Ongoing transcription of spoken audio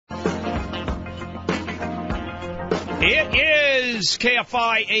It is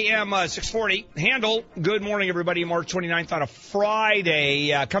KFI AM 640. Handle. Good morning, everybody. March 29th on a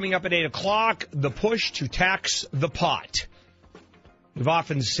Friday. Coming up at 8 o'clock, the push to tax the pot. We've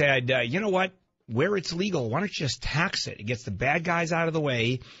often said, you know what? Where it's legal, why don't you just tax it? It gets the bad guys out of the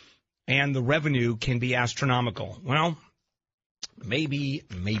way, and the revenue can be astronomical. Well, maybe,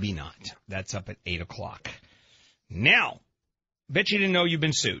 maybe not. That's up at 8 o'clock. Now, bet you didn't know you've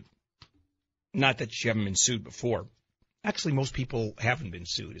been sued. Not that you haven't been sued before. Actually, most people haven't been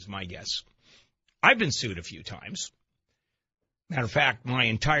sued, is my guess. I've been sued a few times. Matter of fact, my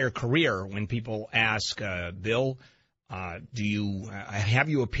entire career, when people ask, Bill, have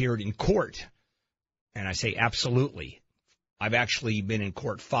you appeared in court? And I say, absolutely. I've actually been in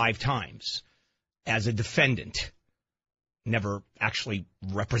court 5 times as a defendant, never actually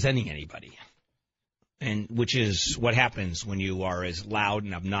representing anybody. And which is what happens when you are as loud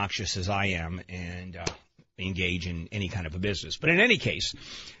and obnoxious as I am and engage in any kind of a business. But in any case,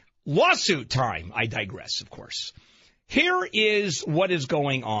 lawsuit time. I digress, of course. Here is what is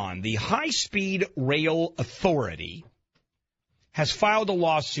going on. The High Speed Rail Authority has filed a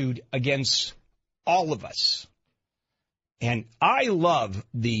lawsuit against all of us. And I love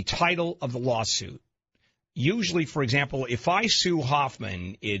the title of the lawsuit. Usually, for example, if I sue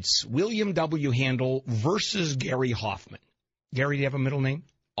Hoffman, it's William W. Handel versus Gary Hoffman. Gary, do you have a middle name?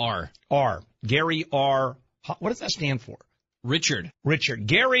 R. Gary R. What does that stand for? Richard.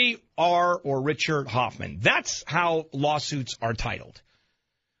 Gary R. or Richard Hoffman. That's how lawsuits are titled.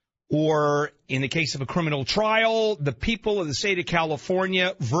 Or in the case of a criminal trial, the people of the state of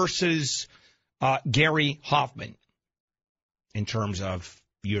California versus Gary Hoffman. In terms of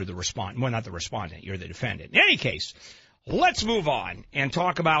you're the respondent. Well, not the respondent. You're the defendant. In any case, let's move on and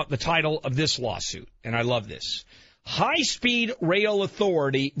talk about the title of this lawsuit. And I love this. High Speed Rail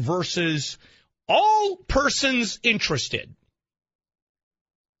Authority versus all persons interested.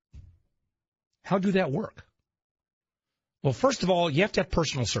 How do that work? Well, first of all, you have to have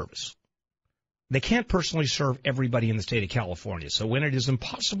personal service. They can't personally serve everybody in the state of California. So when it is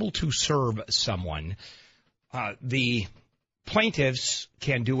impossible to serve someone, the plaintiffs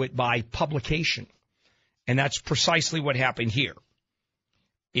can do it by publication. And that's precisely what happened here.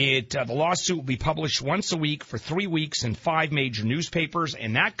 The lawsuit will be published once a week for 3 weeks in 5 major newspapers,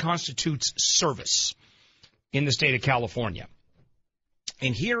 and that constitutes service in the state of California.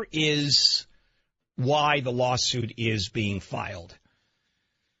 And here is why the lawsuit is being filed.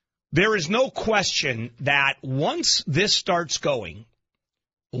 There is no question that once this starts going,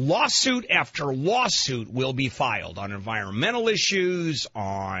 lawsuit after lawsuit will be filed on environmental issues,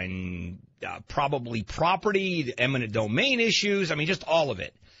 on probably property, eminent domain issues. I mean, just all of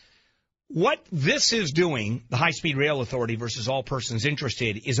it. What this is doing, the High Speed Rail Authority versus all persons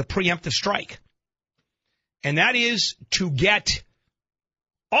interested, is a preemptive strike. And that is to get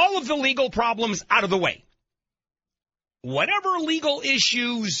all of the legal problems out of the way. Whatever legal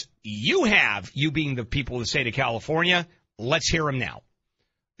issues you have, you being the people of the state of California, let's hear them now.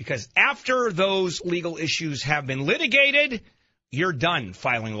 Because after those legal issues have been litigated, you're done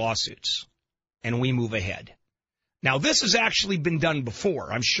filing lawsuits, and we move ahead. Now, this has actually been done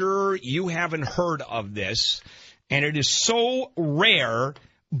before. I'm sure you haven't heard of this, and it is so rare,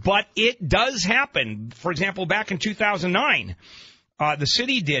 but it does happen. For example, back in 2009, the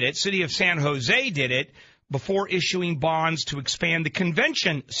city did it. City of San Jose did it before issuing bonds to expand the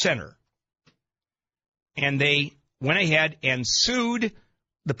convention center. And they went ahead and sued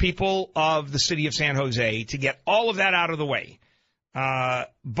the people of the city of San Jose to get all of that out of the way.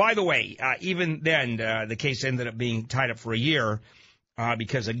 By the way, even then, the case ended up being tied up for a year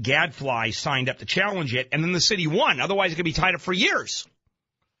because a gadfly signed up to challenge it, and then the city won. Otherwise, it could be tied up for years.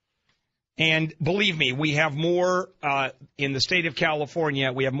 And believe me, we have more in the state of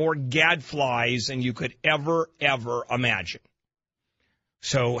California. We have more gadflies than you could ever imagine.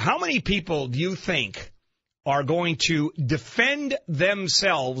 So how many people do you think are going to defend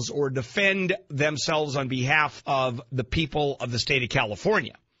themselves or defend themselves on behalf of the people of the state of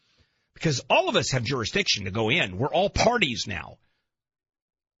California? Because all of us have jurisdiction to go in. We're all parties now.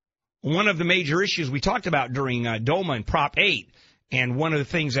 One of the major issues we talked about during DOMA and Prop 8, and one of the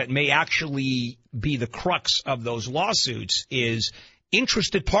things that may actually be the crux of those lawsuits is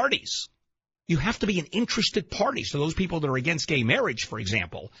interested parties. You have to be an interested party. So those people that are against gay marriage, for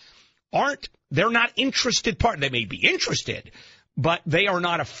example, they're not interested parties. They may be interested, but they are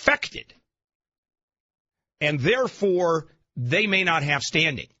not affected. And therefore, they may not have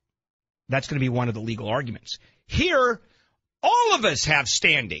standing. That's going to be one of the legal arguments. Here, all of us have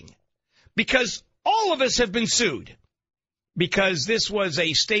standing because all of us have been sued. Because this was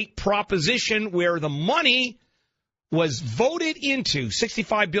a state proposition where the money was voted into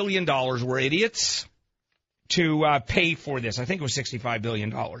 $65 billion. We're idiots to pay for this. I think it was $65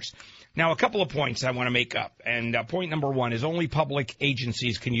 billion. Now, a couple of points I want to make up. And point number one is only public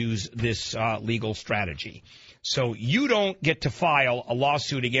agencies can use this legal strategy. So you don't get to file a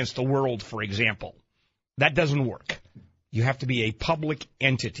lawsuit against the world, for example. That doesn't work. You have to be a public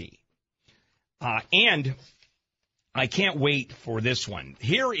entity. And I can't wait for this one.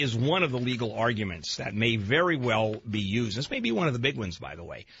 Here is one of the legal arguments that may very well be used. This may be one of the big ones, by the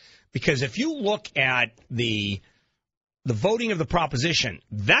way. Because if you look at the voting of the proposition,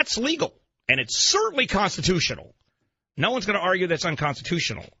 that's legal, and it's certainly constitutional. No one's going to argue that's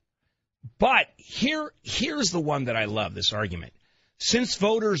unconstitutional. But here's the one that I love, this argument. Since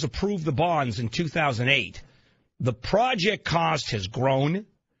voters approved the bonds in 2008, the project cost has grown.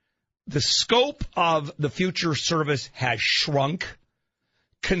 The scope of the future service has shrunk.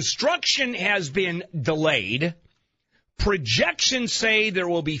 Construction has been delayed. Projections say there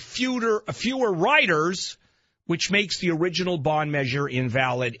will be fewer riders, which makes the original bond measure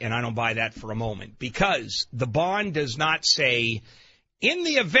invalid, and I don't buy that for a moment, because the bond does not say, in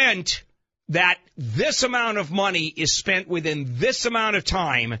the event that this amount of money is spent within this amount of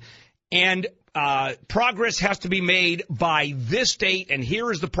time, and progress has to be made by this date, and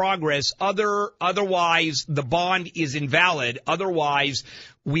here is the progress. Otherwise, the bond is invalid. Otherwise,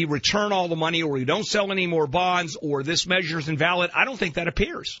 we return all the money, or we don't sell any more bonds, or this measure is invalid. I don't think that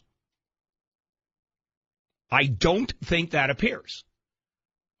appears. I don't think that appears.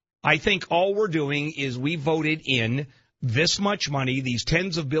 I think all we're doing is we voted in this much money, these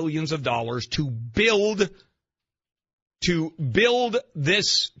tens of billions of dollars, to build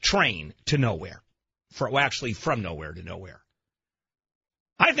this train to nowhere. Actually, from nowhere to nowhere.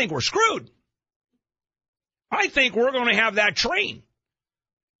 I think we're screwed. I think we're going to have that train.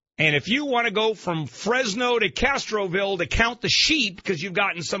 And if you want to go from Fresno to Castroville to count the sheep because you've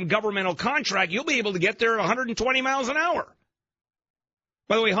gotten some governmental contract, you'll be able to get there at 120 miles an hour.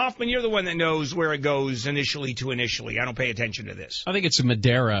 By the way, Hoffman, you're the one that knows where it goes initially to initially. I don't pay attention to this. I think it's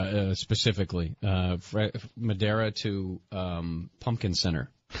Madera specifically. Madera to Pumpkin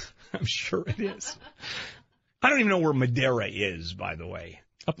Center. I'm sure it is. I don't even know where Madera is, by the way.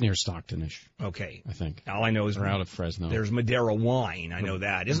 Up near Stockton-ish. Okay. I think. All I know is we're out of Fresno. There's Madera wine. I know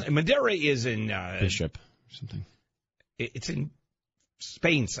that. Madera is in Bishop or something. It's in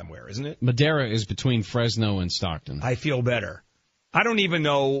Spain somewhere, isn't it? Madera is between Fresno and Stockton. I feel better. I don't even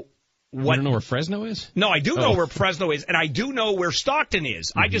know what. You don't know where Fresno is? No, I do know where Fresno is, and I do know where Stockton is.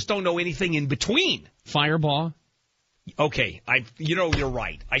 Mm-hmm. I just don't know anything in between. Firebaugh? Okay, you're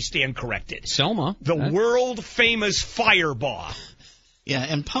right. I stand corrected. Selma. The world-famous Firebaugh. Yeah,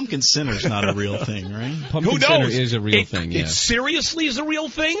 and Pumpkin Center's not a real thing, right? Pumpkin Center is a real thing, yes. It seriously is a real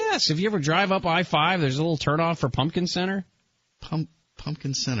thing? Yes. If you ever drive up I-5, there's a little turnoff for Pumpkin Center.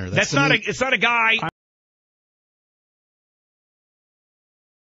 Pumpkin Center. It's not a guy